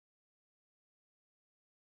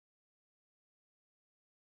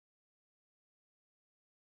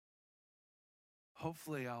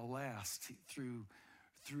hopefully I'll last through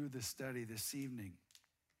the study this evening.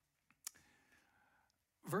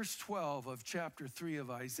 Verse 12 of chapter 3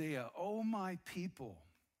 of Isaiah, "O my people,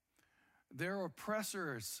 their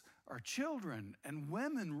oppressors are children, and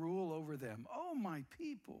women rule over them. O my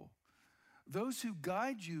people, those who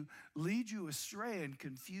guide you lead you astray and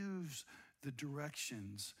confuse the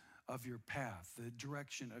directions of your path," the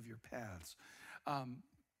direction of your paths.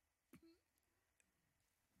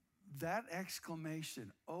 That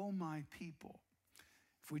exclamation, "O my people,"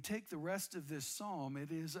 if we take the rest of this psalm,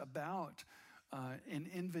 it is about an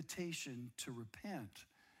invitation to repent.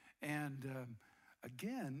 And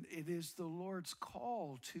again, it is the Lord's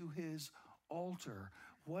call to his altar.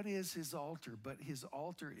 What is his altar? But his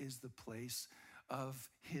altar is the place of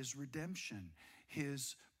his redemption,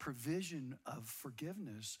 his provision of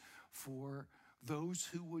forgiveness for those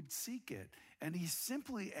who would seek it. And he's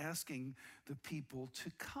simply asking the people to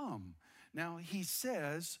come. Now he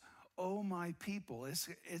says, "Oh, my people."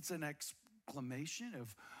 It's an exclamation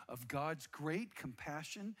of God's great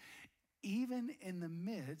compassion, even in the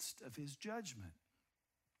midst of his judgment.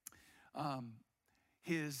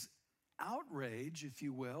 His outrage, if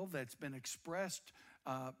you will, that's been expressed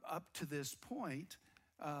up to this point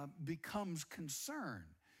becomes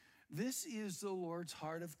concern. This is the Lord's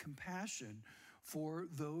heart of compassion for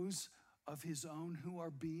those of his own who are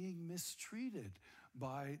being mistreated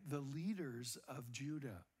by the leaders of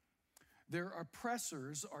Judah. Their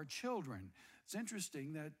oppressors are children. It's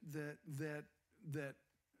interesting that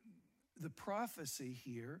the prophecy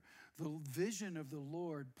here, the vision of the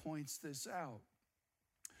Lord points this out.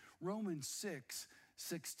 Romans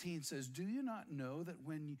 6:16 says, "Do you not know that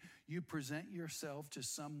when you present yourself to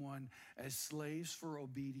someone as slaves for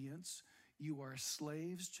obedience, you are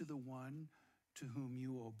slaves to the one to whom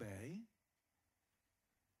you obey?"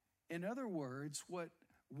 In other words, what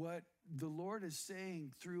the Lord is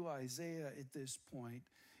saying through Isaiah at this point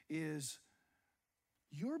is,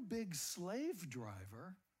 your big slave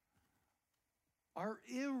driver are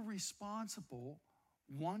irresponsible,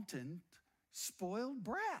 wanton, spoiled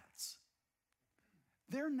brats.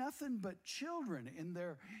 They're nothing but children in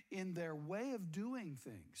their way of doing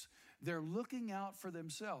things. They're looking out for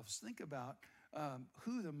themselves. Think about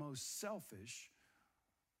who the most selfish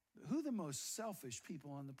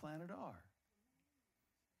people on the planet are.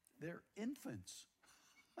 They're infants,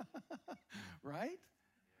 right?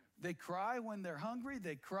 They cry when they're hungry.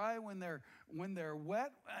 They cry when they're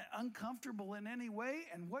wet, uncomfortable in any way.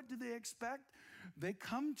 And what do they expect? They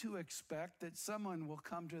come to expect that someone will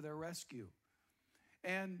come to their rescue.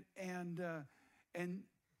 And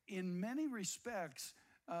in many respects,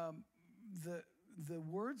 the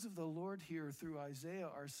words of the Lord here through Isaiah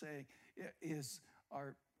are saying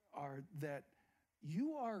are that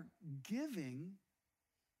you are giving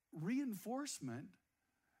reinforcement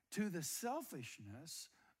to the selfishness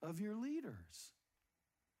of your leaders.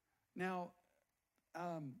 Now,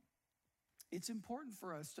 it's important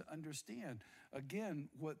for us to understand, again,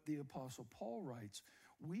 what the Apostle Paul writes.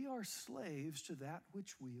 We are slaves to that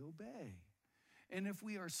which we obey. And if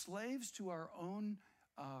we are slaves to our own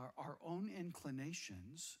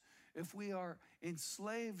inclinations, if we are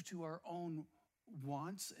enslaved to our own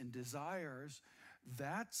wants and desires,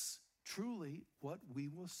 that's truly what we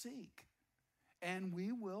will seek. And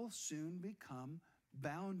we will soon become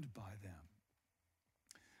bound by them.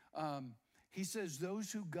 He says,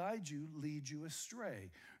 those who guide you lead you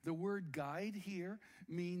astray. The word guide here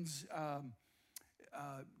means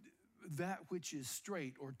that which is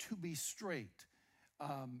straight, or to be straight,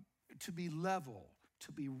 to be level,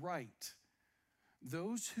 to be right.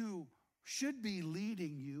 Those who should be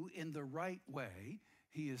leading you in the right way,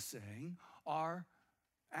 he is saying, are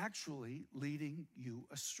actually leading you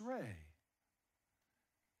astray.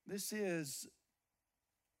 This is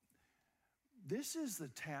the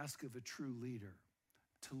task of a true leader,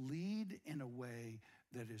 to lead in a way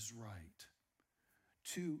that is right,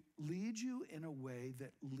 to lead you in a way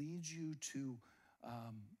that leads you to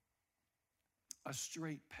a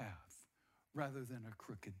straight path rather than a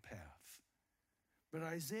crooked path. But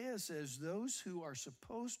Isaiah says those who are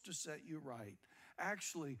supposed to set you right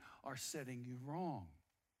actually are setting you wrong.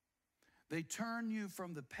 They turn you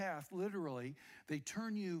from the path, literally. They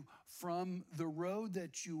turn you from the road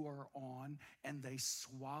that you are on, and they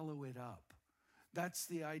swallow it up. That's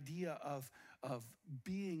the idea of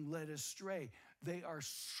being led astray. They are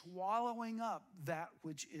swallowing up that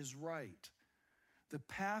which is right. The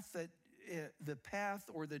path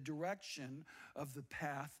or the direction of the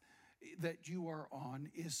path that you are on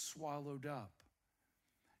is swallowed up.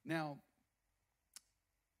 Now,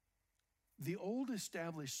 the old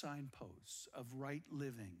established signposts of right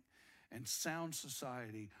living and sound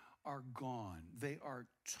society are gone. They are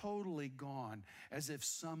totally gone, as if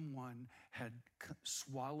someone had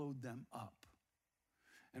swallowed them up.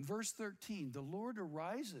 And verse 13, the Lord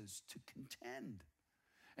arises to contend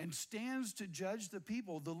and stands to judge the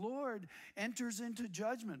people. The Lord enters into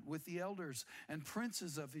judgment with the elders and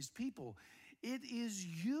princes of his people. It is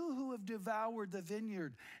you who have devoured the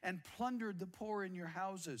vineyard and plundered the poor in your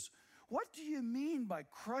houses. What do you mean by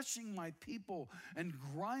crushing my people and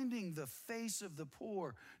grinding the face of the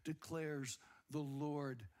poor, declares the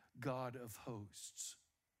Lord God of hosts.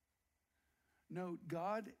 Note,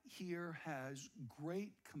 God here has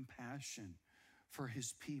great compassion for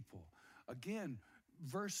his people. Again,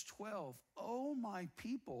 verse 12, oh my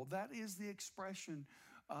people, that is the expression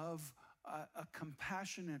of a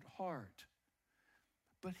compassionate heart.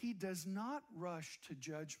 But he does not rush to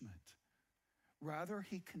judgment. Rather,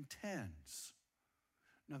 he contends.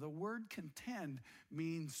 Now, the word contend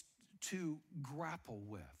means to grapple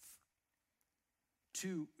with,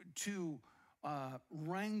 to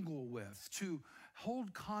wrangle with, to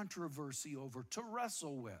hold controversy over, to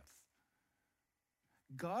wrestle with.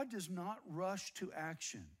 God does not rush to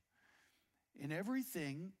action. In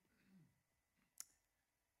everything,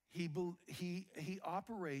 he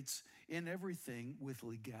operates in everything with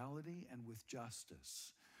legality and with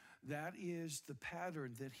justice. That is the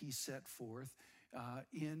pattern that he set forth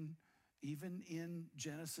even in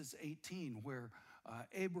Genesis 18, where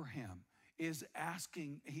Abraham is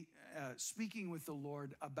speaking with the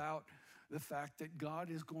Lord about the fact that God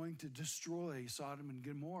is going to destroy Sodom and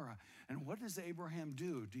Gomorrah. And what does Abraham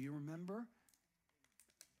do? Do you remember?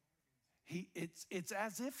 It's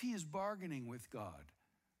as if he is bargaining with God.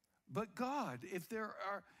 But God, if there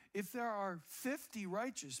are 50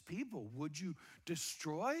 righteous people, would you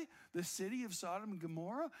destroy the city of Sodom and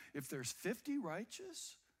Gomorrah if there's 50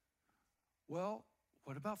 righteous? Well,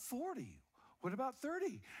 what about 40? What about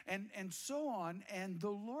 30? And so on. And the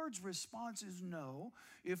Lord's response is no.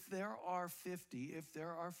 If there are 50, if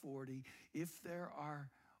there are 40, if there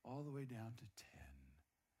are all the way down to 10,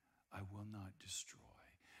 I will not destroy.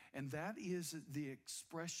 And that is the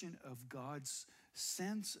expression of God's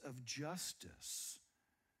sense of justice.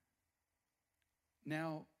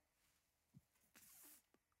 Now,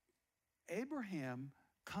 Abraham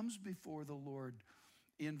comes before the Lord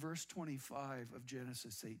in verse 25 of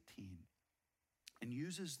Genesis 18 and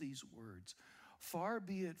uses these words, "Far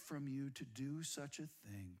be it from you to do such a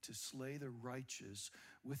thing, to slay the righteous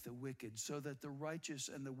with the wicked, so that the righteous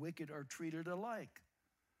and the wicked are treated alike.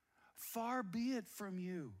 Far be it from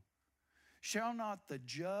you. Shall not the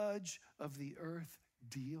judge of the earth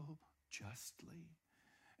deal justly?"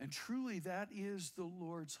 And truly, that is the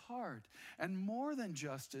Lord's heart. And more than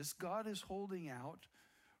justice, God is holding out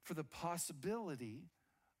for the possibility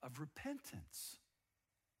of repentance.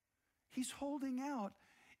 He's holding out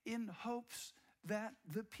in hopes that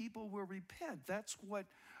the people will repent. That's what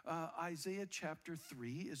Isaiah chapter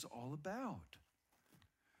 3 is all about.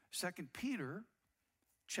 2 Peter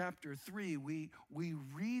chapter 3, we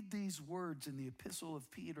read these words in the epistle of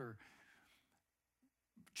Peter,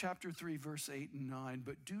 chapter 3, verse 8 and 9.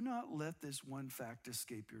 "But do not let this one fact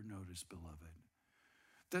escape your notice, beloved,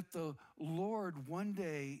 that the Lord one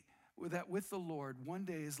day, that with the Lord, one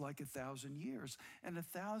day is like 1,000 years, and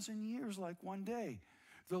 1,000 years like one day.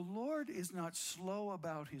 The Lord is not slow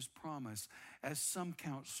about his promise, as some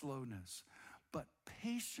count slowness, but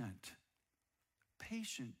patient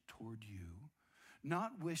toward you,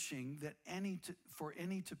 not wishing that for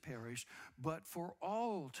any to perish, but for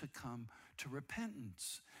all to come to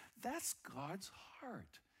repentance." That's God's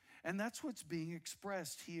heart. And that's what's being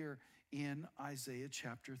expressed here in Isaiah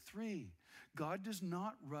chapter 3. God does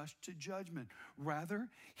not rush to judgment.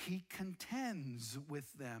 Rather, he contends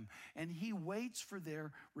with them and he waits for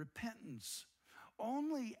their repentance.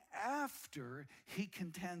 Only after he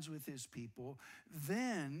contends with his people,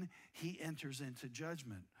 then he enters into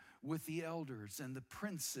judgment with the elders and the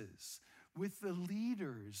princes, with the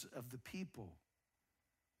leaders of the people.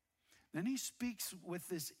 Then he speaks with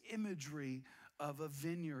this imagery of a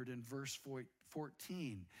vineyard in verse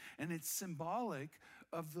 14. And it's symbolic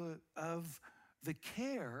of the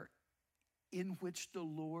care in which the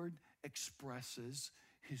Lord expresses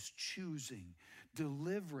his choosing,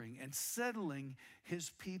 delivering, and settling his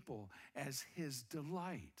people as his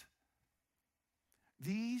delight.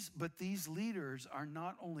 These leaders are have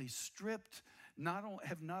not only stripped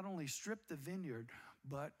the vineyard,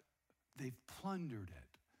 but they've plundered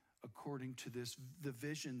it, according to the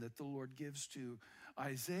vision that the Lord gives to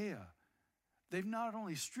Isaiah. They've not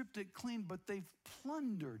only stripped it clean, but they've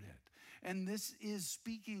plundered it. And this is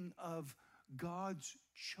speaking of God's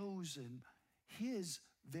chosen, his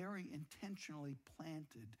very intentionally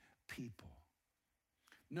planted people.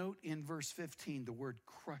 Note in verse 15 the word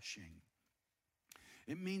crushing.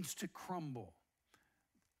 It means to crumble,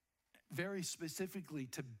 very specifically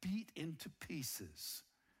to beat into pieces.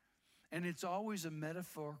 And it's always a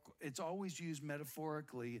metaphorical, it's always used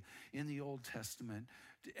metaphorically in the Old Testament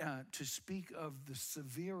to speak of the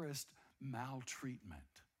severest maltreatment.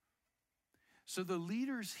 So the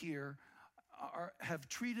leaders here have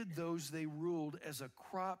treated those they ruled as a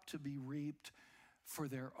crop to be reaped for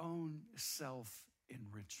their own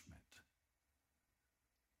self-enrichment.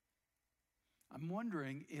 I'm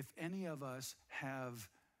wondering if any of us have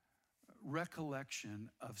recollection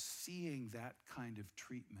of seeing that kind of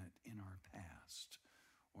treatment in our past,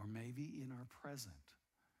 or maybe in our present.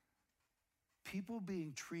 People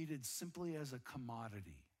being treated simply as a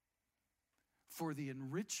commodity for the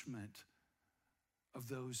enrichment of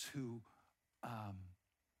those who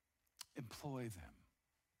employ them.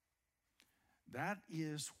 That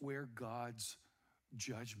is where God's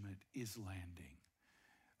judgment is landing.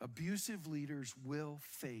 Abusive leaders will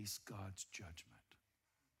face God's judgment.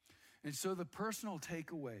 And so the personal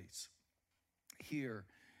takeaways here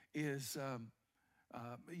is,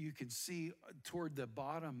 you can see toward the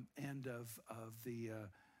bottom end of the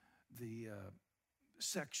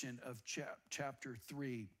section of chapter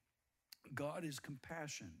 3, God is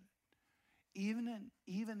compassionate, even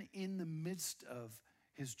in the midst of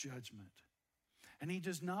his judgment. And he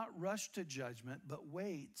does not rush to judgment, but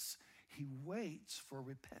waits. He waits for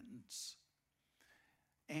repentance.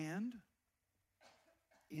 And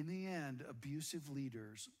in the end, abusive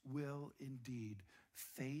leaders will indeed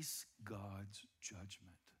face God's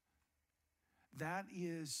judgment. That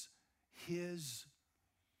is his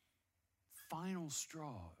final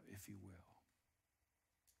straw, if you will.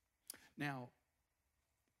 Now,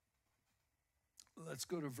 let's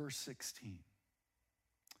go to verse 16.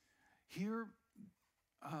 Here,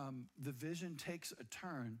 the vision takes a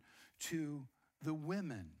turn to the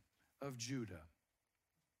women of Judah.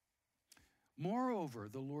 Moreover,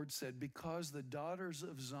 the Lord said, because the daughters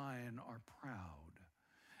of Zion are proud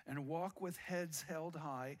and walk with heads held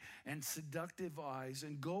high and seductive eyes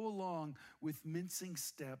and go along with mincing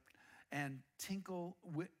step and tinkle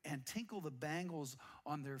the bangles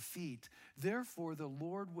on their feet. Therefore, the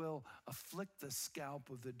Lord will afflict the scalp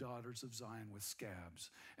of the daughters of Zion with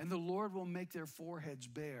scabs, and the Lord will make their foreheads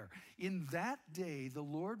bare. In that day, the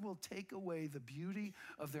Lord will take away the beauty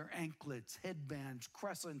of their anklets, headbands,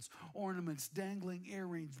 crescents, ornaments, dangling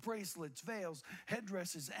earrings, bracelets, veils,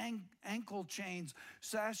 headdresses, ankle chains,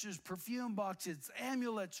 sashes, perfume boxes,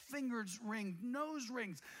 amulets, finger rings, nose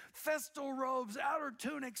rings, festal robes, outer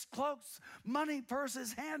tunics, cloaks, money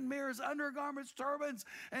purses, hand mirrors, undergarments, turbans,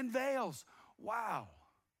 and veils. Wow,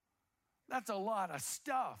 that's a lot of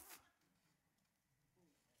stuff.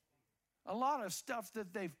 A lot of stuff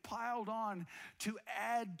that they've piled on to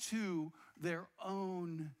add to their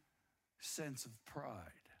own sense of pride.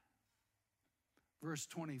 Verse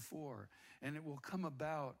 24, and it will come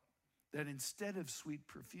about that instead of sweet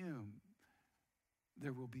perfume,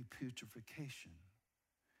 there will be putrefaction.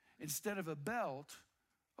 Instead of a belt,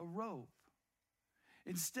 a rope.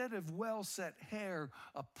 Instead of well-set hair,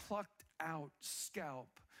 a plucked out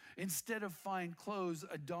scalp. Instead of fine clothes,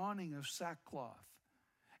 a donning of sackcloth.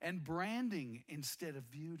 And branding instead of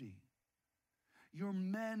beauty. Your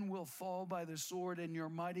men will fall by the sword and your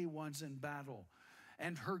mighty ones in battle.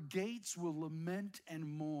 And her gates will lament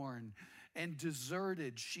and mourn. And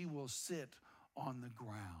deserted she will sit on the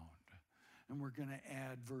ground. And we're going to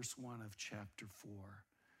add verse 1 of chapter 4.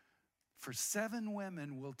 For 7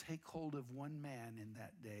 women will take hold of one man in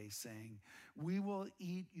that day, saying, we will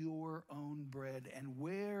eat your own bread and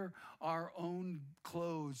wear our own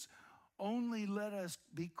clothes. Only let us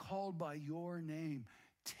be called by your name.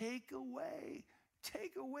 Take away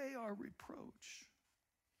our reproach.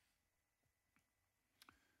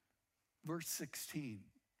 Verse 16.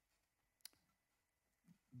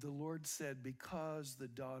 The Lord said, because the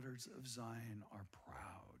daughters of Zion are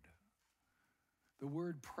proud. The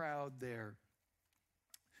word proud there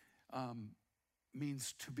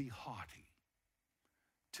means to be haughty.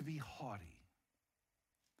 To be haughty.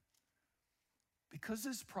 Because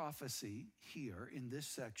this prophecy here in this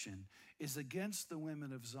section is against the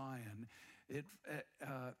women of Zion, it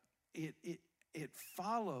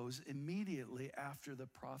follows immediately after the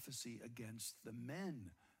prophecy against the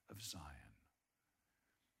men of Zion,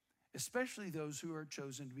 especially those who are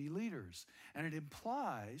chosen to be leaders. And it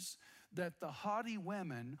implies that the haughty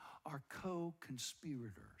women are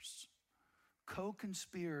co-conspirators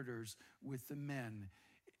with the men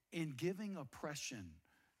in giving oppression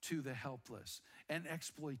to the helpless and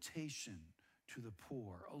exploitation to the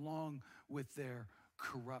poor, along with their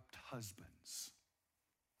corrupt husbands.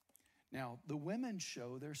 Now, the women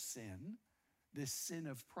show their sin, this sin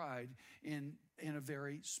of pride, in a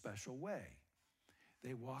very special way.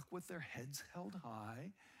 They walk with their heads held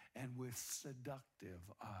high and with seductive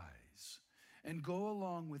eyes, and go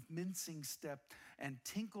along with mincing step and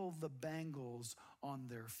tinkle the bangles on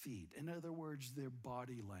their feet. In other words, their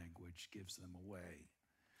body language gives them away.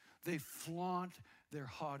 They flaunt their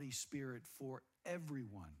haughty spirit for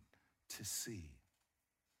everyone to see.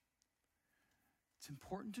 It's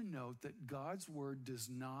important to note that God's word does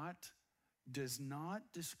not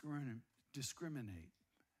discriminate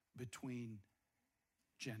between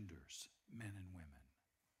genders, men and women.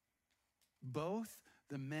 Both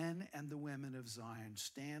the men and the women of Zion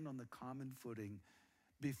stand on the common footing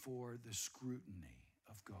before the scrutiny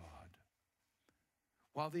of God.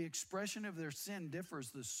 While the expression of their sin differs,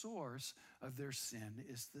 the source of their sin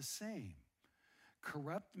is the same.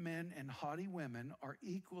 Corrupt men and haughty women are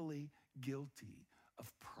equally guilty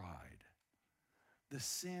of pride, the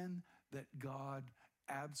sin that God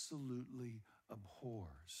absolutely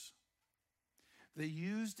abhors. They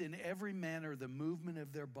used in every manner the movement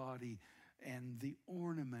of their body and the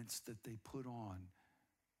ornaments that they put on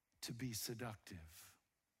to be seductive.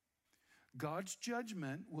 God's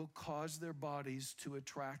judgment will cause their bodies to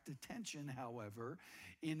attract attention, however,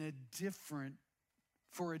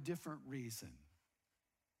 for a different reason.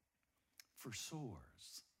 For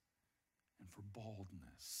sores and for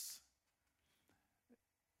baldness.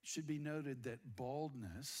 It should be noted that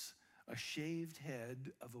baldness, a shaved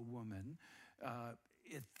head of a woman,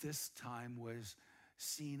 at this time was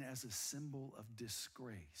seen as a symbol of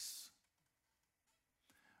disgrace.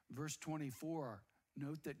 Verse 24,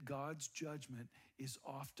 note that God's judgment is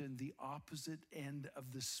often the opposite end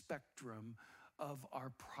of the spectrum of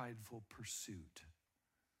our prideful pursuit.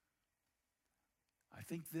 I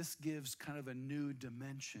think this gives kind of a new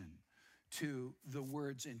dimension to the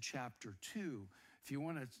words in chapter 2. If you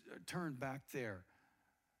want to turn back there,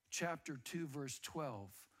 chapter 2, verse 12.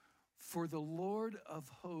 For the Lord of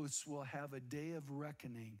hosts will have a day of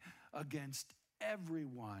reckoning against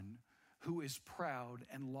everyone who is proud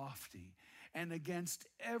and lofty, and against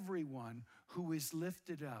everyone who is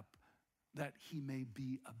lifted up, that he may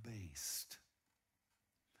be abased.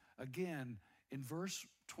 Again, in verse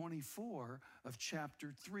 24 of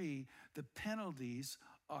chapter 3, the penalties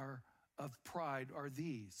of pride are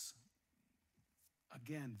these.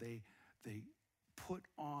 Again, they put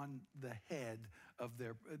on the head of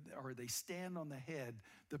they stand on the head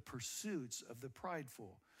the pursuits of the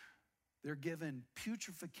prideful. They're given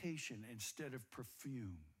putrefaction instead of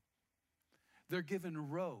perfume. They're given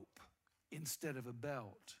rope instead of a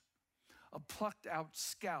belt, a plucked out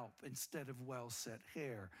scalp instead of well-set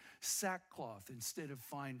hair, sackcloth instead of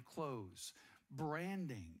fine clothes,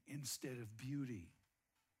 branding instead of beauty.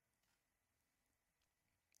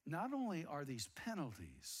 Not only are these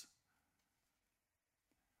penalties,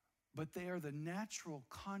 but they are the natural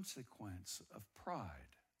consequence of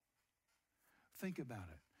pride. Think about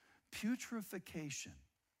it. Putrefaction.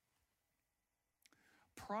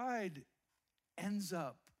 Pride ends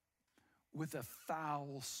up with a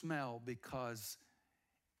foul smell because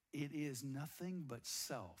it is nothing but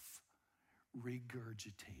self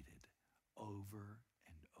regurgitated over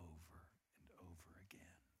and over and over again.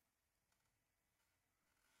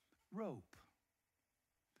 Rope.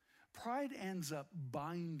 Pride ends up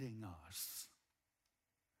binding us,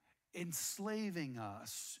 enslaving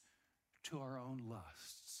us to our own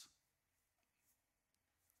lusts.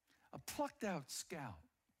 A plucked out scalp.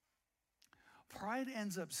 Pride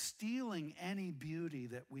ends up stealing any beauty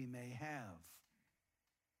that we may have.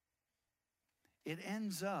 It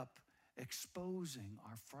ends up exposing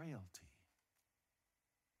our frailty.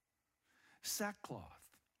 Sackcloth.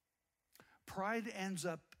 Pride ends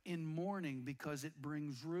up in mourning because it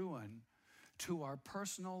brings ruin to our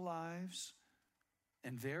personal lives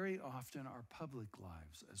and very often our public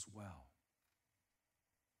lives as well.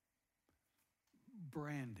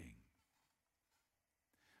 Branding.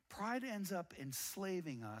 Pride ends up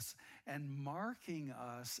enslaving us and marking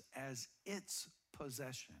us as its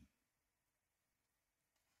possession.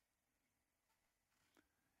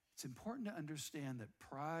 It's important to understand that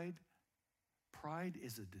pride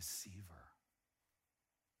is a deceiver.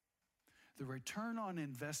 The return on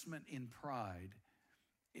investment in pride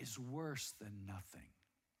is worse than nothing.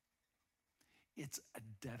 It's a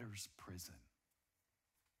debtor's prison.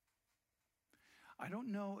 I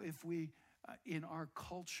don't know if we, in our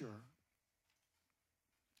culture,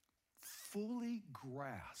 fully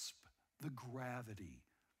grasp the gravity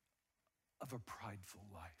of a prideful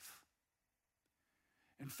life.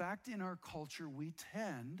 In fact, in our culture, we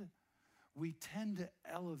tend to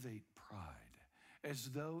elevate pride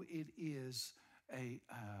as though it is an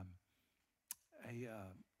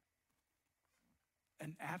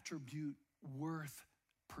attribute worth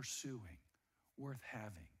pursuing, worth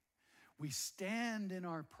having. We stand in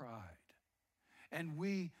our pride and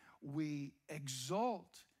we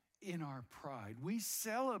exalt in our pride. We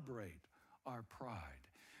celebrate our pride.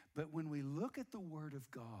 But when we look at the Word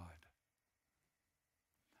of God,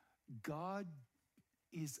 God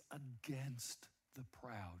is against the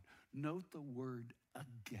proud. Note the word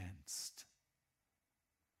against.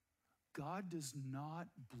 God does not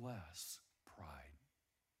bless pride.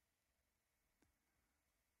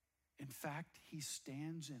 In fact, he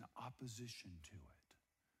stands in opposition to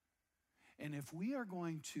it. And if we are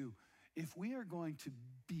going to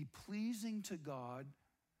be pleasing to God,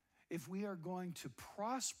 if we are going to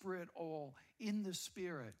prosper it all in the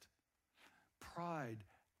Spirit, pride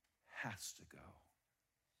has to go.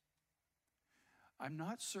 I'm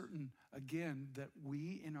not certain, again, that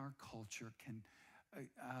we in our culture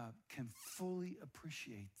can fully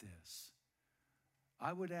appreciate this.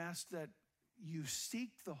 I would ask that you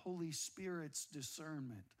seek the Holy Spirit's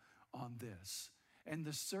discernment on this and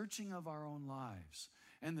the searching of our own lives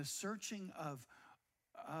and the searching of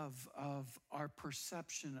our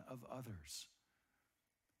perception of others,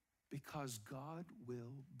 because God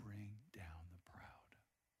will bring down the proud.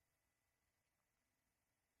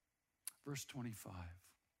 Verse 25,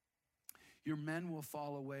 your men will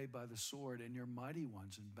fall away by the sword and your mighty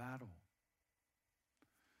ones in battle.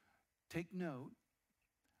 Take note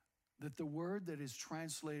that the word that is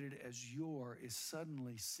translated as your is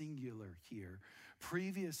suddenly singular here.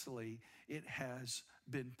 Previously, it has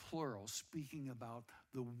been plural, speaking about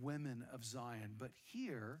the women of Zion. But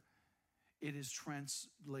here, it is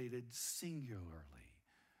translated singularly,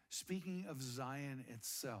 speaking of Zion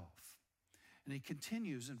itself. And he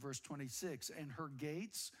continues in verse 26, and her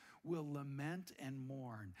gates will lament and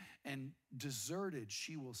mourn, and deserted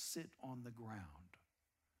she will sit on the ground.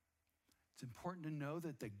 It's important to know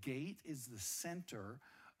that the gate is the center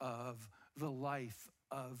of the life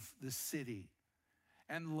of the city.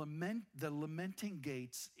 And the lamenting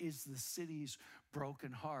gates is the city's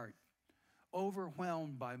broken heart,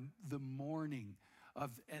 overwhelmed by the mourning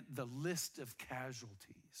of the list of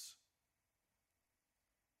casualties.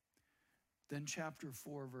 Then chapter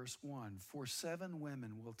 4, verse 1, for 7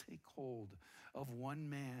 women will take hold of one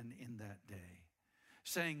man in that day,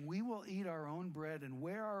 saying, we will eat our own bread and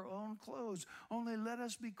wear our own clothes. Only let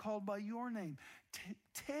us be called by your name.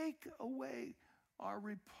 Take away our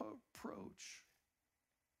reproach.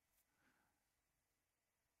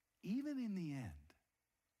 Even in the end,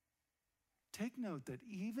 take note that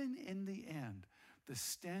even in the end, the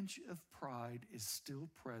stench of pride is still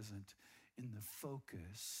present in the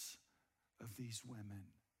focus of these women.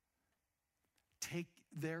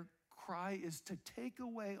 Their cry is to take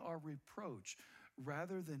away our reproach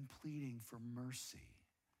rather than pleading for mercy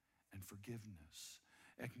and forgiveness,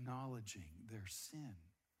 acknowledging their sin.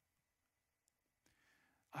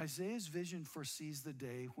 Isaiah's vision foresees the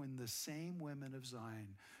day when the same women of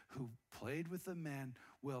Zion who played with the men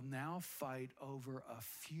will now fight over a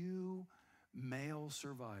few male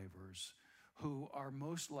survivors who are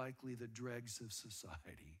most likely the dregs of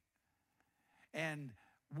society, and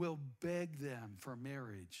will beg them for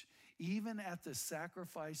marriage, even at the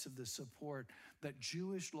sacrifice of the support that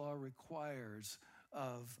Jewish law requires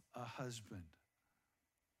of a husband.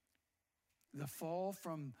 The fall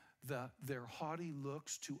from their haughty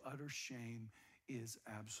looks to utter shame is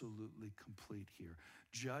absolutely complete here.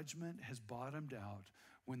 Judgment has bottomed out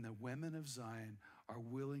when the women of Zion are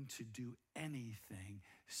willing to do anything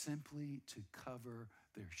simply to cover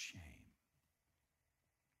their shame.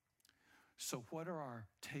 So what are our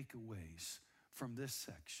takeaways from this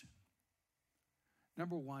section?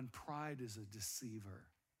 Number one, pride is a deceiver,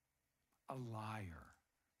 a liar,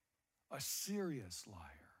 a serious liar.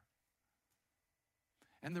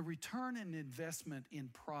 And the return and investment in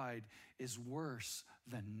pride is worse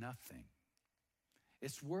than nothing.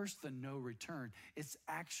 It's worse than no return. It's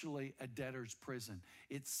actually a debtor's prison.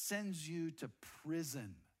 It sends you to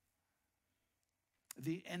prison.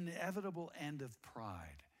 The inevitable end of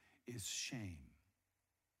pride is shame.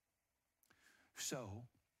 So,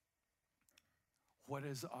 what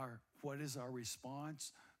is our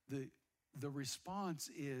response? The response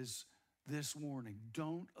is this warning: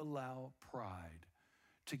 don't allow pride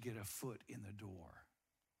to get a foot in the door.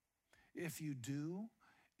 If you do,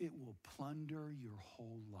 it will plunder your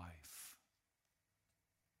whole life.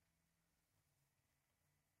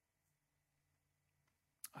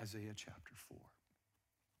 Isaiah chapter 4.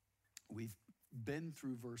 We've been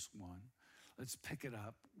through verse 1. Let's pick it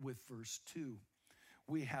up with verse 2.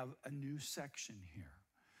 We have a new section here,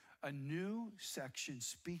 a new section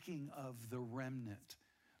speaking of the remnant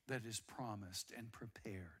that is promised and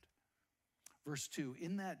prepared. Verse 2,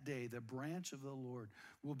 in that day, the branch of the Lord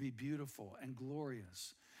will be beautiful and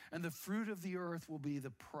glorious, and the fruit of the earth will be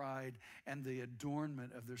the pride and the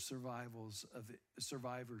adornment of the survivors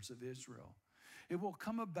of Israel. It will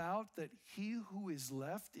come about that he who is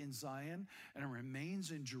left in Zion and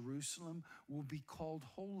remains in Jerusalem will be called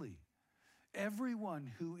holy,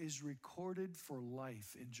 everyone who is recorded for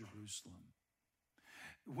life in Jerusalem.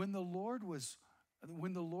 When the Lord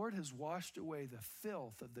has washed away the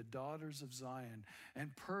filth of the daughters of Zion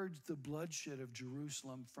and purged the bloodshed of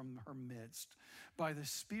Jerusalem from her midst by the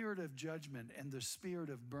spirit of judgment and the spirit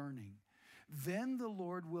of burning, then the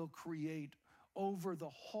Lord will create over the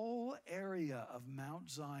whole area of Mount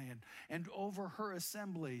Zion and over her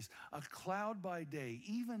assemblies a cloud by day,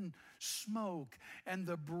 even smoke, and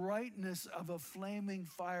the brightness of a flaming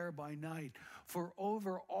fire by night. For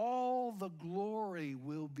over all the glory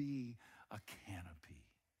will be a canopy.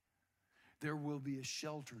 There will be a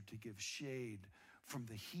shelter to give shade from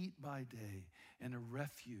the heat by day and a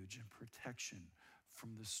refuge and protection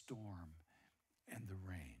from the storm and the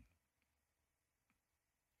rain.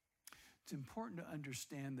 It's important to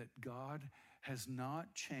understand that God has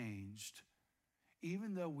not changed,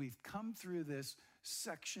 even though we've come through this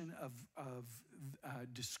section of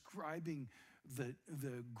describing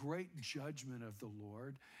the great judgment of the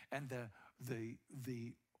Lord and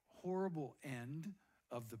the horrible end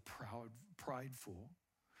of the prideful.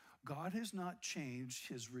 God has not changed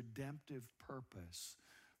his redemptive purpose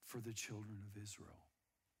for the children of Israel.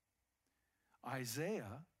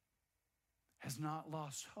 Isaiah has not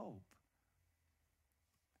lost hope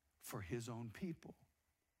for his own people,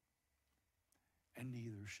 and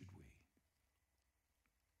neither should we.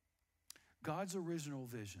 God's original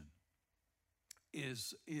vision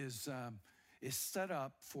is set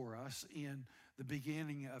up for us in the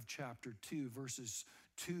beginning of chapter 2, verses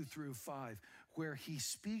 2 through 5, where he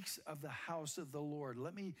speaks of the house of the Lord.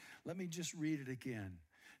 Let me just read it again.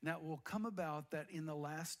 Now it will come about that in the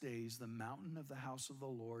last days, the mountain of the house of the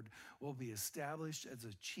Lord will be established as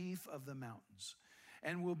a chief of the mountains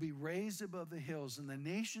and will be raised above the hills, and the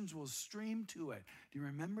nations will stream to it. Do you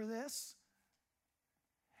remember this?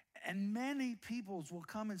 And many peoples will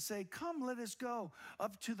come and say, come, let us go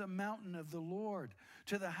up to the mountain of the Lord,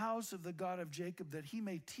 to the house of the God of Jacob, that he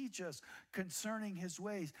may teach us concerning his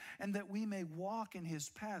ways, and that we may walk in his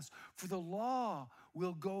paths. For the law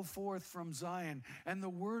will go forth from Zion, and the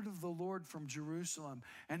word of the Lord from Jerusalem.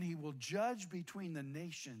 And he will judge between the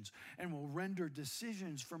nations, and will render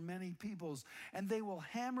decisions for many peoples. And they will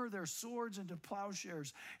hammer their swords into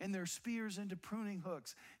plowshares, and their spears into pruning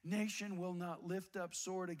hooks. Nation will not lift up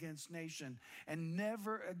sword against nation, and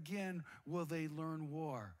never again will they learn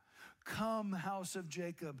war. Come, house of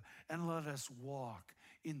Jacob, and let us walk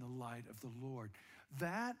in the light of the Lord.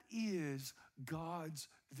 That is God's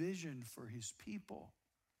vision for his people.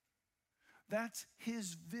 That's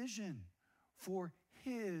his vision for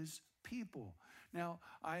his people. Now,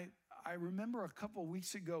 I remember a couple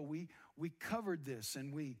weeks ago we covered this,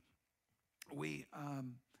 and we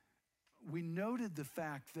noted the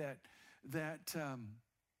fact that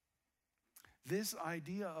this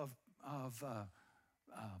idea of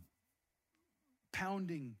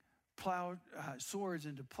pounding swords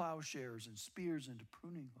into plowshares and spears into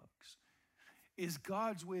pruning hooks is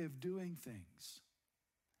God's way of doing things.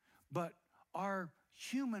 But our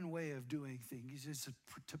human way of doing things is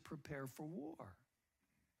to prepare for war.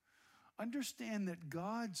 Understand that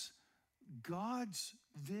God's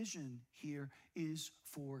vision here is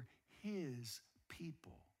for his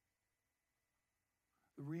people.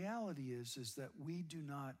 The reality is that we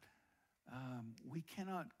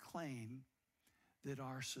cannot claim that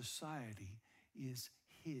our society is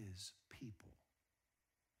his people.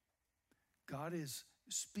 God is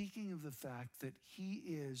speaking of the fact that he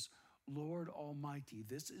is Lord Almighty.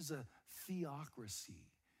 This is a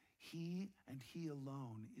theocracy. He and he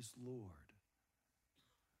alone is Lord.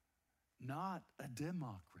 Not a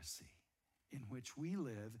democracy in which we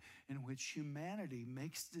live, in which humanity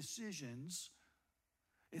makes decisions.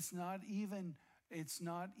 It's not even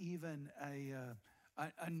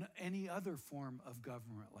any other form of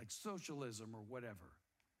government like socialism or whatever.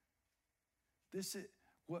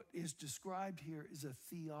 What is described here is a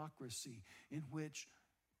theocracy in which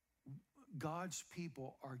God's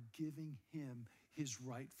people are giving him his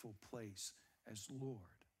rightful place as Lord.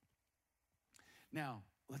 Now,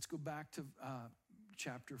 let's go back to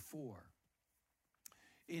chapter 4.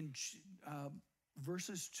 In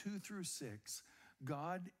verses 2 through 6,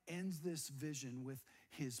 God ends this vision with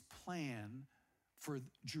his plan for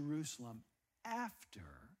Jerusalem after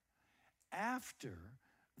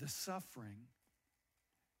the suffering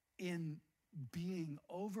in being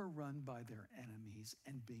overrun by their enemies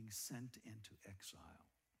and being sent into exile.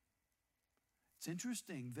 It's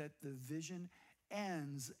interesting that the vision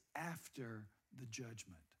ends after the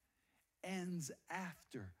judgment, ends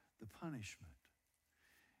after the punishment.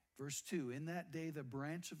 Verse 2, in that day the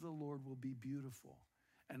branch of the Lord will be beautiful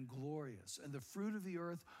and glorious, and the fruit of the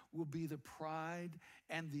earth will be the pride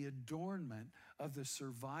and the adornment of the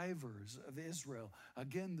survivors of Israel.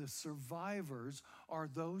 Again, the survivors are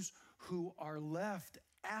those who are left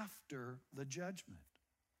after the judgment.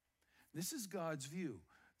 This is God's view.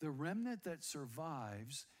 The remnant that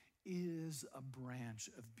survives is a branch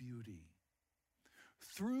of beauty,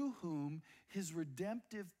 through whom his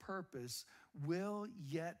redemptive purpose will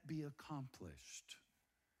yet be accomplished.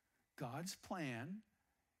 God's plan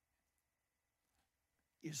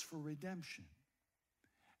is for redemption,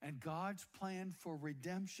 and God's plan for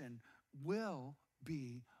redemption will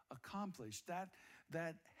be accomplished.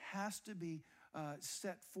 That has to be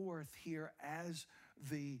set forth here as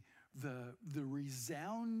the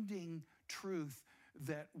resounding truth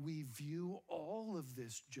that we view all of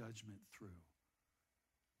this judgment through.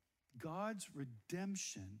 God's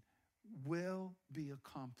redemption will be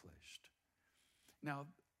accomplished. Now,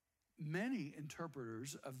 many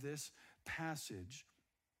interpreters of this passage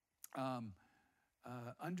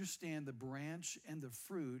understand the branch and the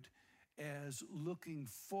fruit as looking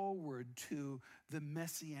forward to the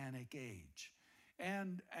Messianic age.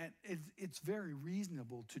 And it's very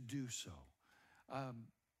reasonable to do so.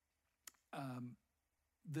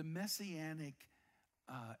 The Messianic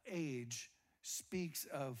age speaks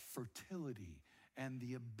of fertility and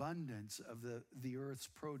the abundance of the earth's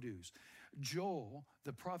produce. Joel,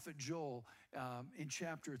 the prophet Joel, in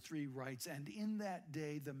chapter 3 writes, and in that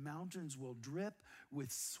day the mountains will drip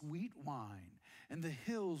with sweet wine, and the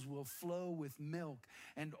hills will flow with milk,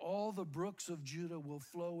 and all the brooks of Judah will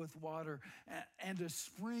flow with water, and a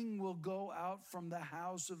spring will go out from the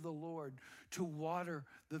house of the Lord to water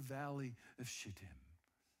the valley of Shittim.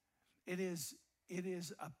 It is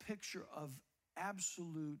a picture of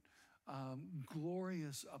absolute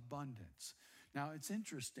glorious abundance. Now, it's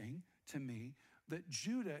interesting to me that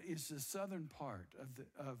Judah is the southern part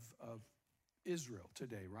of Israel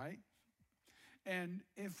today, right? And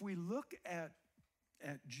if we look at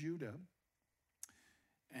Judah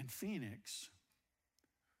and Phoenix,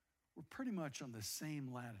 we're pretty much on the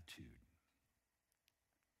same latitude.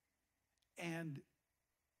 And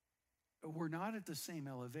we're not at the same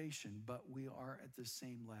elevation, but we are at the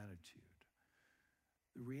same latitude.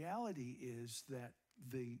 The reality is that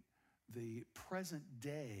the present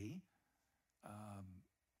day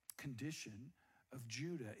condition of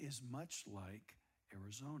Judah is much like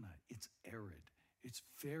Arizona. It's arid. It's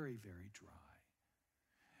very, very dry.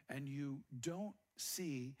 And you don't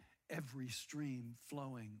see every stream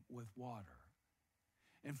flowing with water.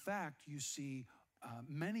 In fact, you see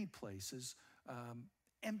many places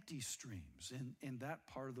empty streams. In that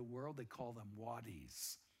part of the world, they call them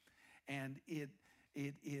wadis. And it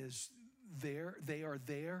is there. They are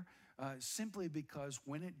there simply because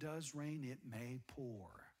when it does rain, it may pour.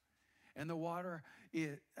 And the water,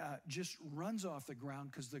 it just runs off the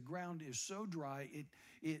ground because the ground is so dry,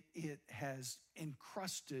 it has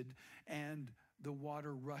encrusted and the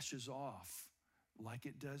water rushes off like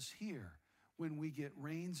it does here. When we get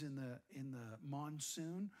rains in the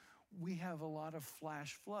monsoon, we have a lot of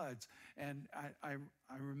flash floods. And I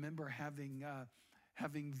remember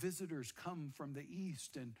having visitors come from the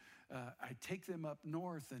east, and I take them up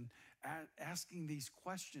north and asking these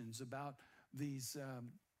questions about these.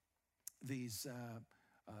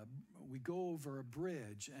 We go over a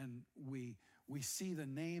bridge and we see the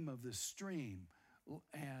name of the stream,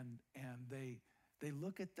 and they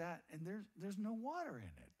look at that and there's no water in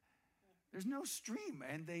it. There's no stream,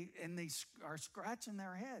 and they are scratching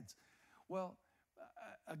their heads. Well,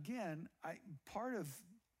 again, part of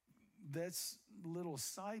this little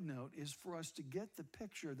side note is for us to get the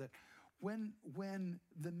picture that when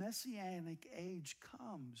the Messianic age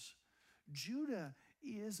comes, Judah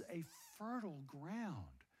is a fertile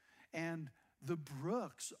ground, and the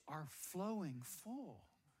brooks are flowing full.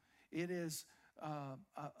 It is a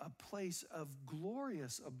place of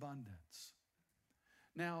glorious abundance.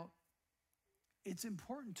 Now, it's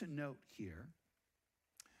important to note here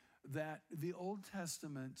that the Old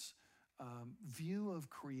Testament's view of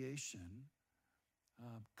creation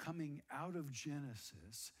coming out of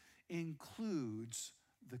Genesis includes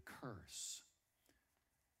the curse.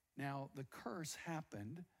 Now, the curse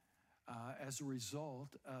happened as a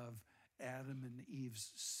result of Adam and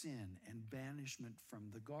Eve's sin and banishment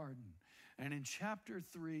from the garden. And in chapter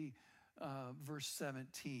 3, verse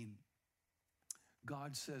 17,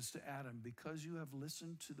 God says to Adam, because you have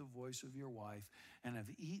listened to the voice of your wife and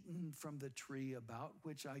have eaten from the tree about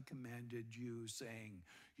which I commanded you, saying,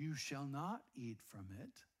 you shall not eat from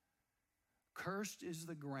it. Cursed is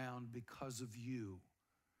the ground because of you.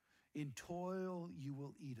 In toil you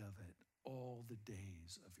will eat of it all the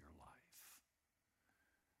days of your life.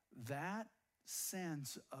 That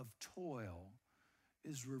sense of toil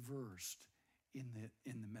is reversed in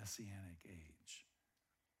the Messianic age.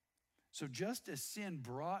 So just as sin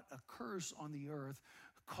brought a curse on the earth,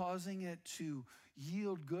 causing it to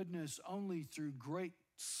yield goodness only through great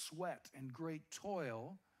sweat and great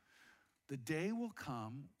toil, the day will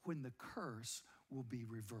come when the curse will be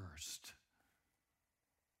reversed.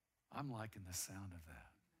 I'm liking the sound of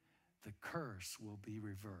that. The curse will be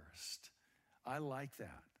reversed. I like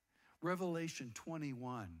that. Revelation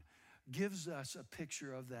 21 gives us a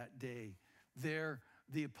picture of that day. There,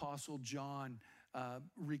 the Apostle John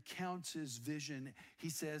recounts his vision. He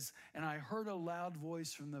says, and I heard a loud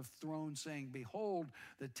voice from the throne saying, behold,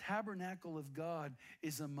 the tabernacle of God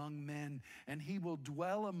is among men, and he will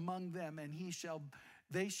dwell among them, and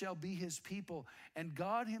they shall be his people, and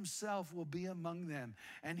God himself will be among them,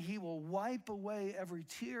 and he will wipe away every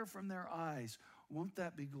tear from their eyes. Won't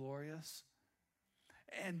that be glorious?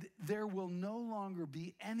 And there will no longer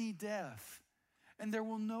be any death, and there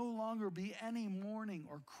will no longer be any mourning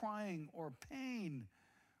or crying or pain.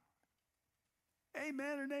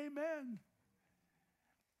 Amen and amen.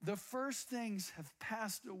 The first things have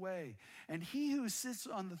passed away. And he who sits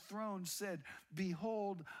on the throne said,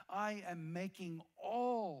 behold, I am making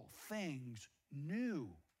all things new.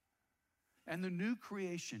 And the new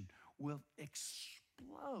creation will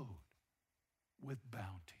explode with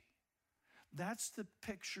bounty. That's the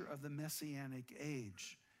picture of the Messianic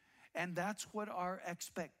age. And that's what our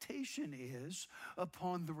expectation is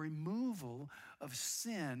upon the removal of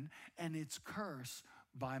sin and its curse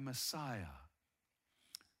by Messiah.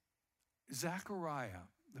 Zechariah,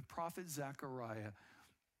 the prophet Zechariah,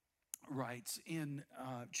 writes in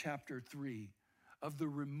chapter 3 of the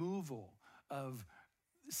removal of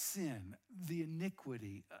sin, the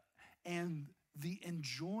iniquity, and the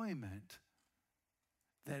enjoyment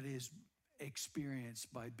that is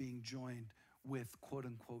experienced by being joined with, quote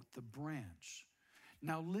unquote, the branch.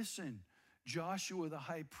 Now listen, Joshua the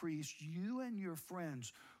high priest, you and your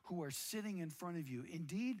friends who are sitting in front of you,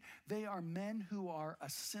 indeed, they are men who are a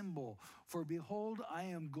symbol. For behold, I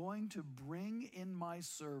am going to bring in my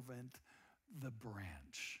servant the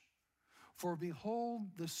branch. For behold,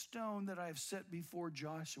 the stone that I have set before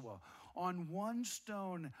Joshua. On one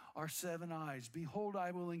stone are 7 eyes. Behold,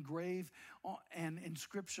 I will engrave an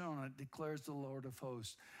inscription on it, declares the Lord of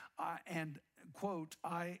hosts. Quote,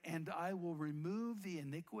 I will remove the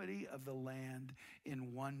iniquity of the land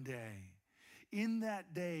in one day. In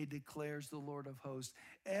that day, declares the Lord of hosts,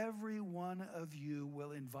 every one of you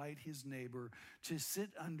will invite his neighbor to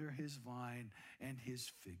sit under his vine and his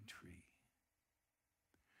fig tree.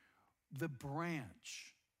 The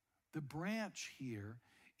branch here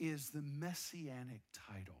is the messianic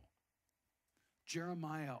title.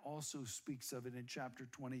 Jeremiah also speaks of it in chapter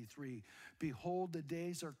 23. Behold, the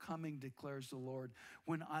days are coming, declares the Lord,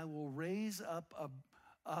 when I will raise up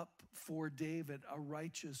for David a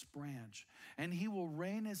righteous branch, and he will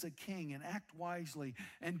reign as a king and act wisely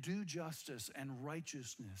and do justice and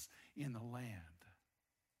righteousness in the land.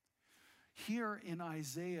 Here in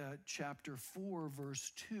Isaiah chapter 4,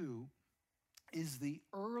 verse 2, is the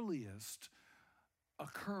earliest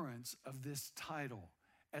occurrence of this title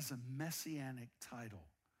as a messianic title.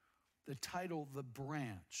 The title, the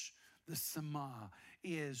branch, the Shema,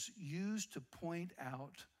 is used to point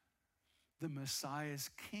out the Messiah's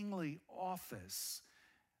kingly office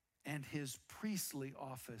and his priestly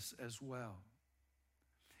office as well.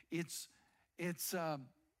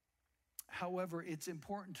 However, it's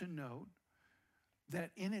important to note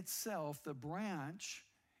that in itself, the branch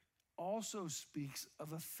also speaks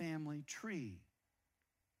of a family tree.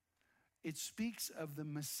 It speaks of the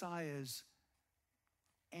Messiah's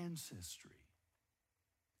ancestry,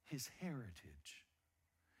 his heritage.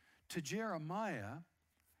 To Jeremiah,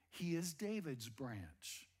 he is David's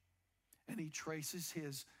branch, and he traces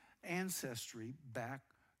his ancestry back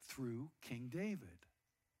through King David.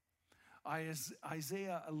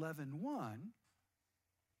 Isaiah 11:1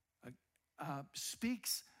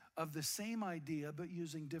 speaks of the same idea but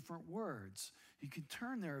using different words. You can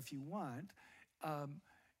turn there if you want.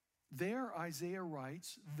 There Isaiah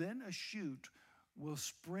writes, then a shoot will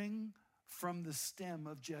spring from the stem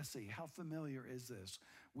of Jesse. How familiar is this?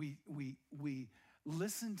 We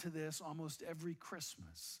listen to this almost every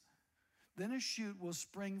Christmas. Then a shoot will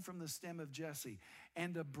spring from the stem of Jesse,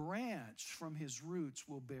 and a branch from his roots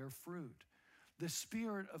will bear fruit. The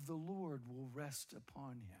Spirit of the Lord will rest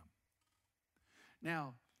upon him.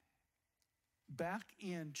 Now, back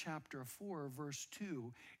in chapter 4, verse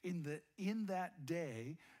 2, in that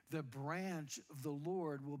day, the branch of the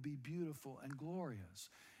Lord will be beautiful and glorious.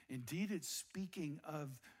 Indeed, it's speaking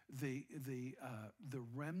of the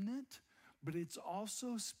remnant, but it's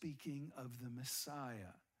also speaking of the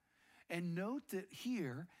Messiah. And note that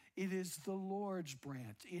here, it is the Lord's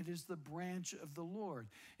branch. It is the branch of the Lord.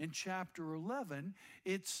 In chapter 11,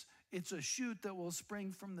 it's a shoot that will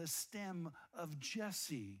spring from the stem of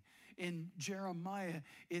Jesse. In Jeremiah,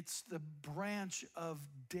 it's the branch of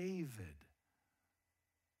David.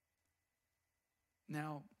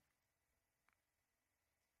 Now,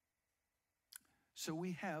 so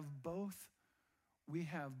we have both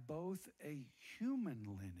a human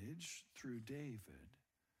lineage through David,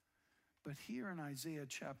 but here in Isaiah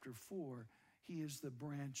chapter 4, he is the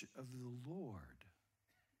branch of the Lord.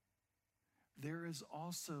 There is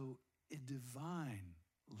also a divine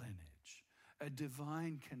lineage, a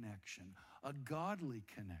divine connection, a godly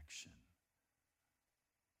connection.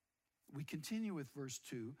 We continue with verse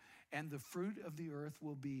 2, and the fruit of the earth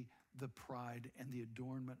will be the pride and the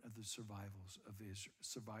adornment of the survivors of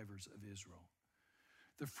Israel.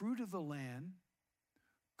 The fruit of the land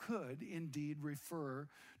could indeed refer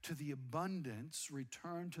to the abundance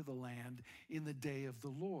returned to the land in the day of the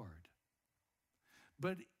Lord.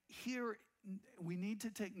 But here we need to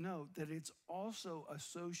take note that it's also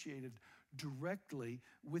associated directly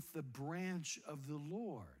with the branch of the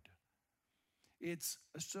Lord. It's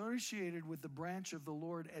associated with the branch of the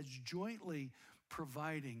Lord as jointly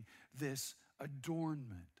providing this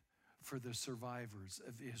adornment for the survivors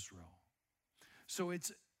of Israel. So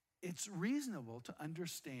it's reasonable to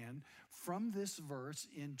understand from this verse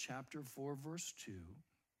in chapter 4, verse 2,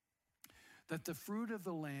 that the fruit of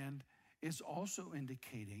the land is also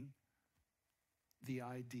indicating the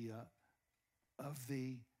idea of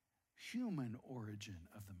the human origin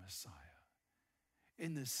of the Messiah.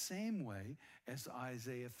 In the same way as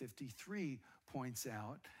Isaiah 53 points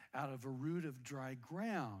out of a root of dry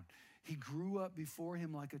ground, he grew up before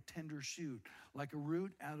him like a tender shoot, like a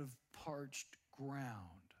root out of parched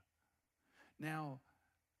ground. Now,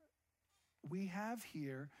 we have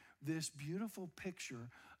here this beautiful picture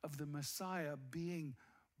of the Messiah being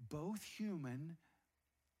both human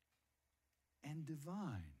and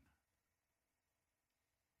divine.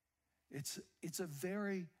 It's a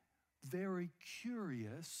very, very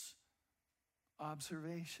curious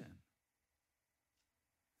observation.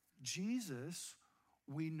 Jesus,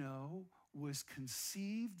 we know, was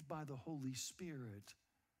conceived by the Holy Spirit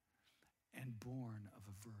and born of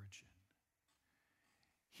a virgin.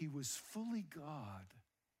 He was fully God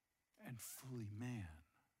and fully man.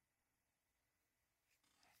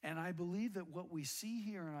 And I believe that what we see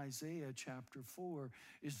here in Isaiah chapter 4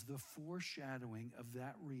 is the foreshadowing of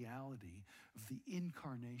that reality of the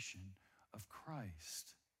incarnation of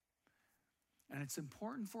Christ. And it's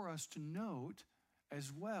important for us to note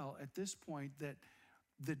as well at this point that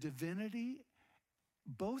the divinity,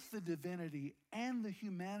 both the divinity and the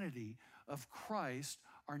humanity of Christ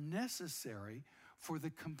are necessary for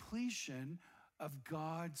the completion of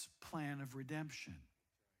God's plan of redemption.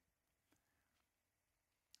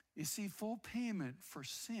 You see, full payment for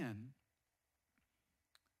sin,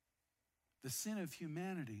 the sin of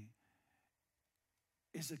humanity,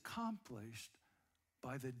 is accomplished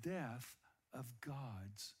by the death of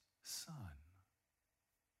God's Son.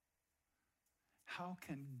 How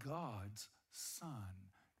can God's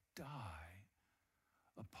Son die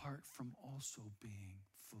apart from also being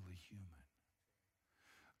fully human?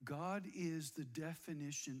 God is the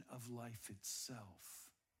definition of life itself.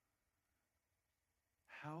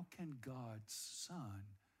 How can God's Son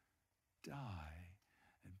die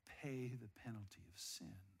and pay the penalty of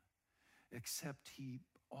sin, except he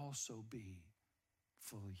also be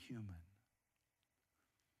fully human?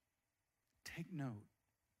 Take note.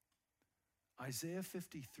 Isaiah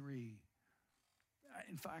 53,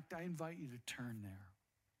 in fact, I invite you to turn there.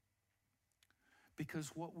 Because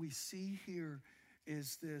what we see here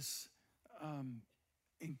is this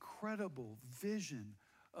incredible vision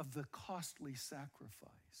of the costly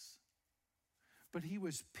sacrifice. But he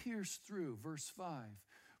was pierced through, verse 5,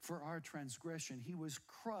 for our transgression. He was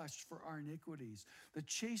crushed for our iniquities. The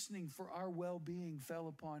chastening for our well-being fell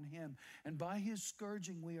upon him, and by his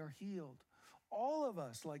scourging we are healed. All of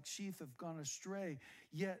us, like sheep, have gone astray,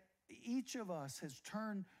 yet each of us has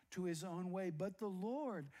turned to his own way, but the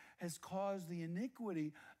Lord has caused the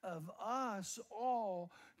iniquity of us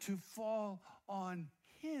all to fall on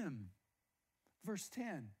him. Verse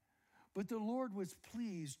 10, but the Lord was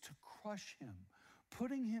pleased to crush him,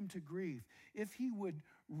 putting him to grief, if he would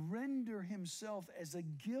render himself as a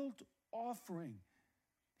guilt offering.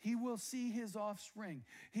 He will see his offspring.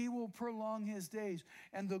 He will prolong his days,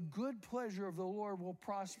 and the good pleasure of the Lord will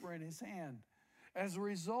prosper in his hand. As a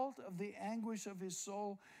result of the anguish of his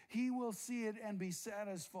soul, he will see it and be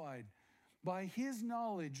satisfied. By his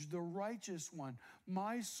knowledge, the righteous one,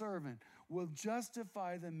 my servant, will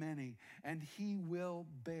justify the many, and he will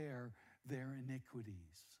bear their iniquities.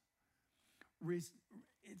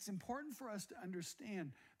 It's important for us to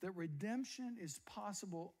understand that redemption is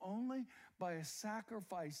possible only by a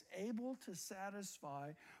sacrifice able to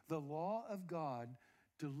satisfy the law of God,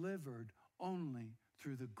 delivered only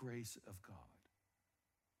through the grace of God.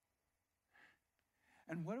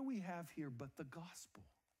 And what do we have here but the gospel?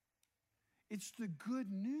 It's the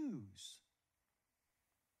good news.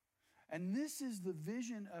 And this is the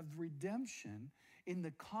vision of redemption in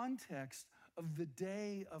the context of the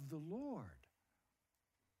day of the Lord.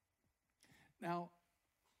 Now,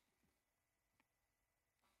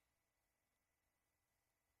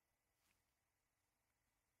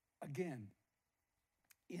 again,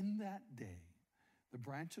 in that day, the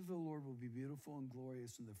branch of the Lord will be beautiful and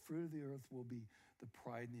glorious, and the fruit of the earth will be the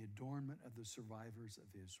pride and the adornment of the survivors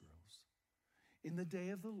of Israel's. In the day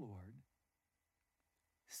of the Lord,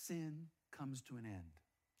 sin comes to an end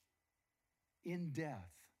in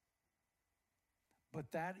death.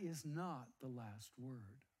 But that is not the last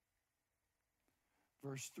word.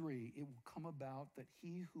 Verse 3, it will come about that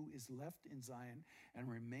he who is left in Zion and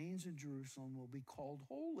remains in Jerusalem will be called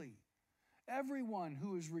holy. Everyone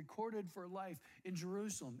who is recorded for life in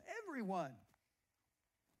Jerusalem, everyone.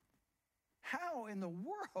 How in the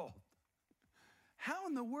world? How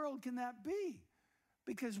in the world can that be?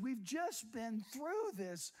 Because we've just been through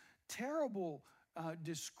this terrible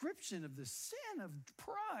description of the sin of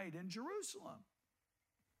pride in Jerusalem.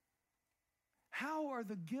 How are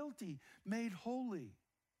the guilty made holy?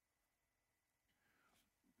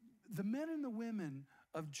 The men and the women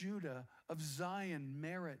of Judah, of Zion,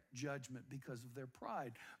 merit judgment because of their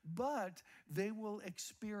pride, but they will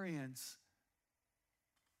experience,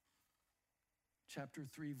 chapter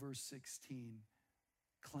 3, verse 16,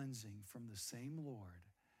 cleansing from the same Lord,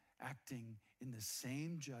 acting in the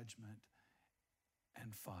same judgment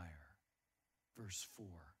and fire. Verse 4.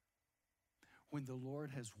 When the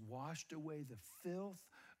Lord has washed away the filth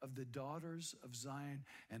of the daughters of Zion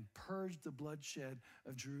and purged the bloodshed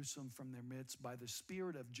of Jerusalem from their midst by the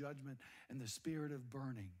spirit of judgment and the spirit of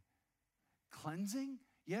burning. Cleansing?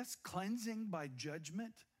 Yes, cleansing by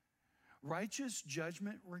judgment. Righteous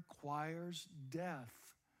judgment requires death.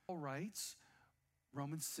 Paul writes,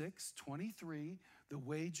 Romans 6:23, the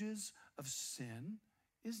wages of sin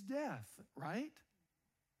is death, right?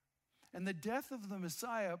 And the death of the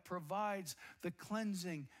Messiah provides the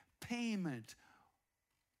cleansing payment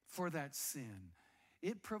for that sin.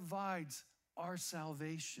 It provides our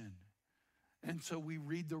salvation. And so we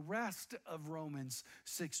read the rest of Romans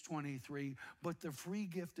 6:23, but the free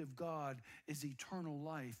gift of God is eternal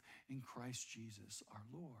life in Christ Jesus our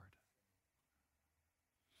Lord.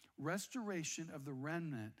 Restoration of the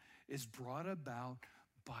remnant is brought about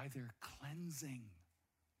by their cleansing.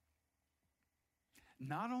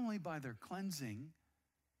 Not only by their cleansing,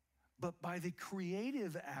 but by the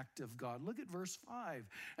creative act of God. Look at verse 5.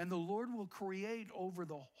 And the Lord will create over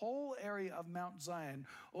the whole area of Mount Zion,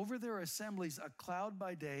 over their assemblies, a cloud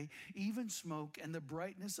by day, even smoke, and the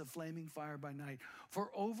brightness of flaming fire by night. For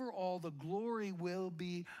over all the glory will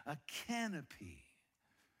be a canopy.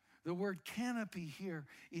 The word canopy here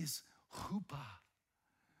is chuppah.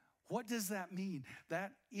 What does that mean?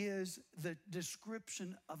 That is the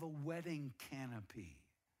description of a wedding canopy.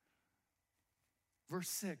 Verse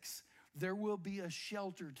 6, there will be a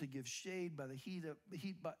shelter to give shade by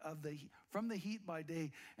from the heat by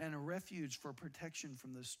day, and a refuge for protection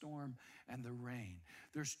from the storm and the rain.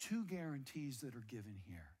 There's two guarantees that are given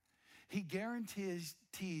here. He guarantees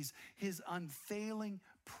his unfailing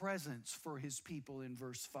presence for his people in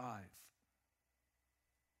verse 5.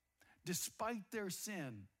 Despite their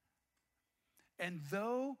sin,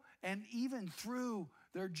 and even through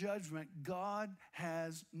their judgment, God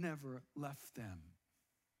has never left them.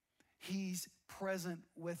 He's present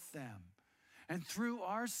with them. And through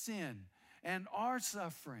our sin and our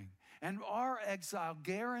suffering and our exile,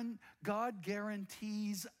 God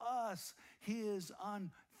guarantees us his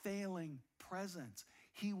unfailing presence.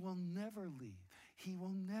 He will never leave. He will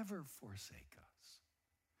never forsake us.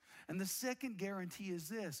 And the second guarantee is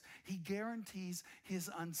this. He guarantees his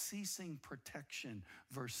unceasing protection.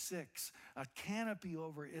 Verse 6, a canopy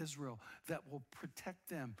over Israel that will protect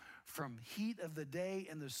them from heat of the day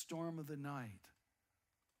and the storm of the night.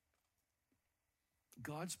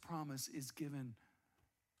 God's promise is given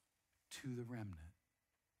to the remnant,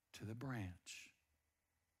 to the branch.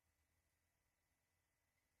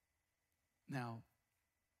 Now,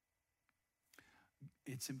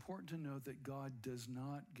 it's important to note that God does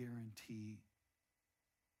not guarantee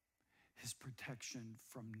his protection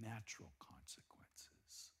from natural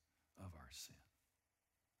consequences of our sin.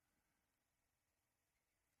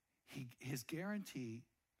 His guarantee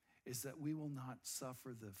is that we will not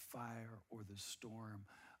suffer the fire or the storm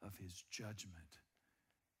of his judgment.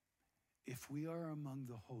 If we are among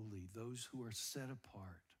the holy, those who are set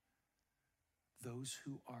apart, those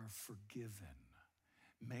who are forgiven,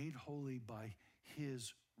 made holy by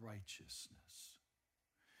his righteousness.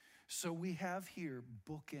 So we have here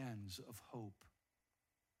bookends of hope.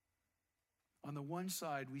 On the one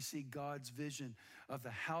side, we see God's vision of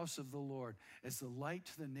the house of the Lord as the light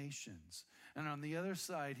to the nations. And on the other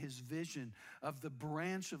side, his vision of the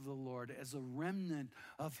branch of the Lord as a remnant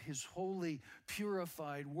of his holy,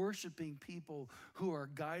 purified, worshiping people who are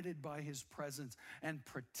guided by his presence and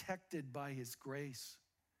protected by his grace.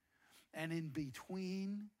 And in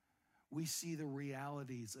between, we see the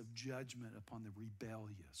realities of judgment upon the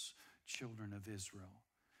rebellious children of Israel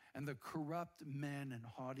and the corrupt men and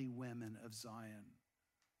haughty women of Zion.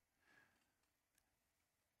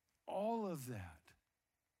 All of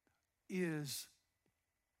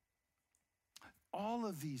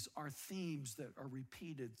these are themes that are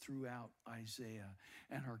repeated throughout Isaiah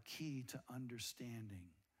and are key to understanding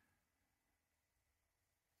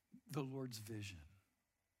the Lord's vision.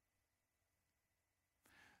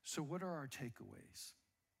 So what are our takeaways?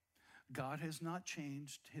 God has not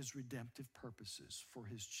changed his redemptive purposes for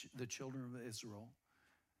the children of Israel.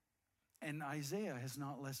 And Isaiah has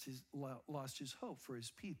not lost his hope for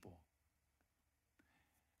his people.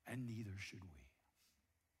 And neither should we.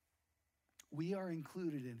 We are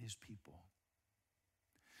included in his people.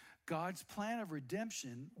 God's plan of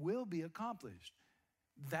redemption will be accomplished.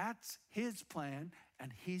 That's his plan,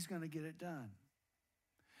 and he's going to get it done.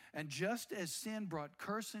 And just as sin brought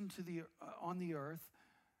curse on the earth,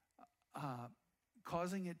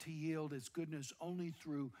 causing it to yield its goodness only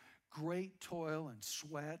through great toil and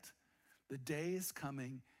sweat, the day is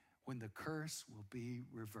coming when the curse will be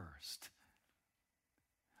reversed.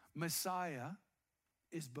 Messiah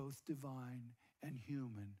is both divine and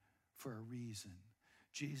human for a reason.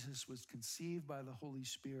 Jesus was conceived by the Holy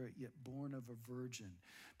Spirit, yet born of a virgin,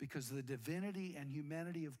 because the divinity and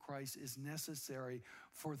humanity of Christ is necessary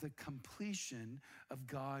for the completion of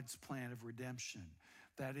God's plan of redemption.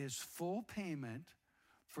 That is full payment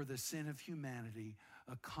for the sin of humanity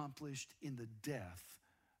accomplished in the death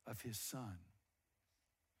of his Son.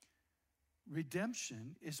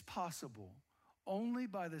 Redemption is possible only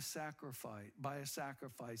by a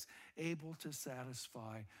sacrifice able to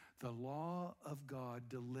satisfy the law of God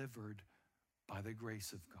delivered by the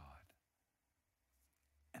grace of God.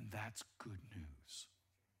 And that's good news.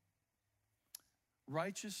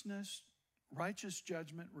 Righteous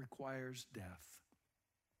judgment requires death.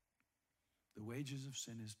 The wages of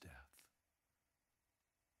sin is death.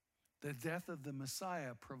 The death of the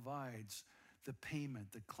Messiah provides the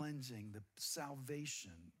payment, the cleansing, the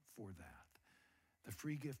salvation for that. The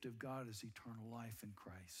free gift of God is eternal life in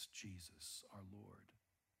Christ Jesus our Lord.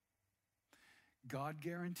 God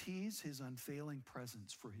guarantees his unfailing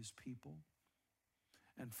presence for his people.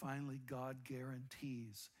 And finally, God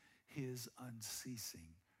guarantees his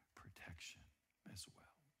unceasing protection as well.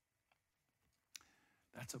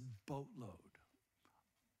 That's a boatload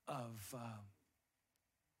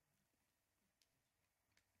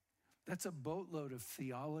of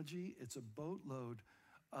theology. It's a boatload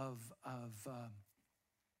of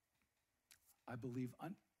I believe,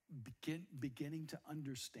 beginning to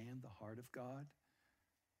understand the heart of God.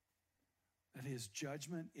 That his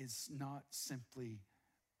judgment is not simply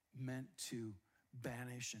meant to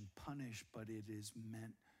banish and punish, but it is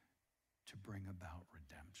meant to bring about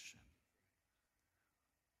redemption.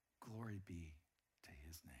 Glory be to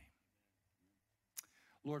his name.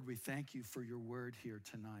 Lord, we thank you for your word here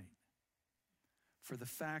tonight. For the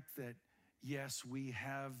fact that, yes, we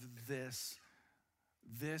have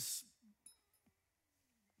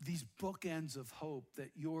these bookends of hope,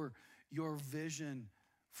 that your vision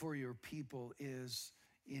for your people is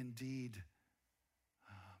indeed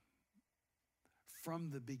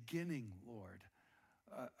from the beginning, Lord,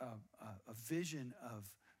 a vision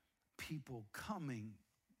of people coming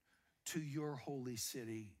to your holy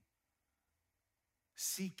city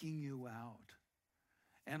seeking you out.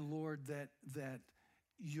 And Lord, that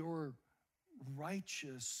your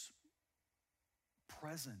righteous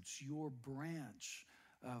presence, your branch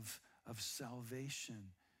of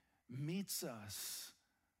salvation meets us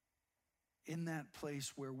in that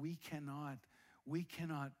place where we cannot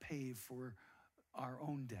pay for our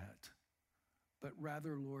own debt, but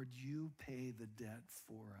rather, Lord, you pay the debt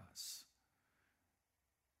for us.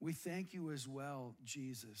 We thank you as well,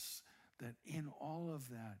 Jesus, that in all of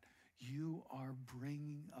that, you are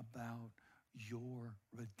bringing about your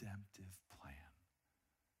redemptive plan.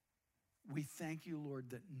 We thank you, Lord,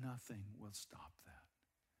 that nothing will stop that.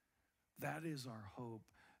 That is our hope.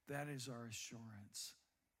 That is our assurance.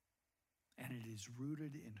 And it is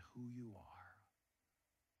rooted in who you are.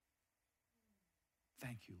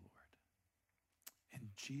 Thank you, Lord. In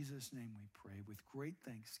Jesus' name we pray with great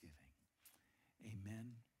thanksgiving.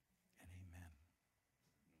 Amen and amen.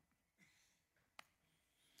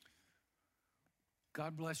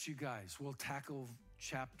 God bless you guys. We'll tackle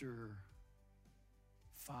chapter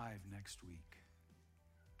 5 next week.